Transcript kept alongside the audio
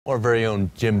Our very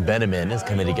own Jim Benemann is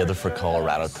coming together for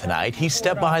Colorado tonight. He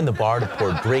stepped behind the bar to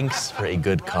pour drinks for a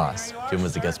good cause. Jim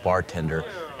was a guest bartender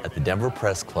at the Denver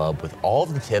Press Club, with all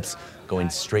of the tips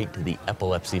going straight to the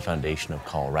Epilepsy Foundation of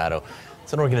Colorado.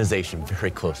 It's an organization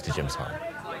very close to Jim's heart.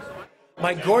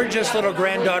 My gorgeous little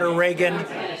granddaughter Reagan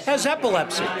has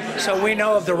epilepsy, so we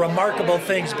know of the remarkable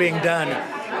things being done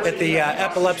at the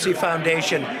Epilepsy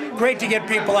Foundation. Great to get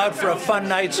people out for a fun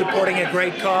night supporting a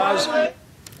great cause.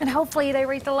 And hopefully they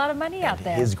raised a lot of money out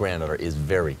there. His granddaughter is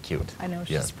very cute. I know,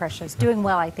 she's precious. Doing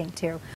well, I think, too.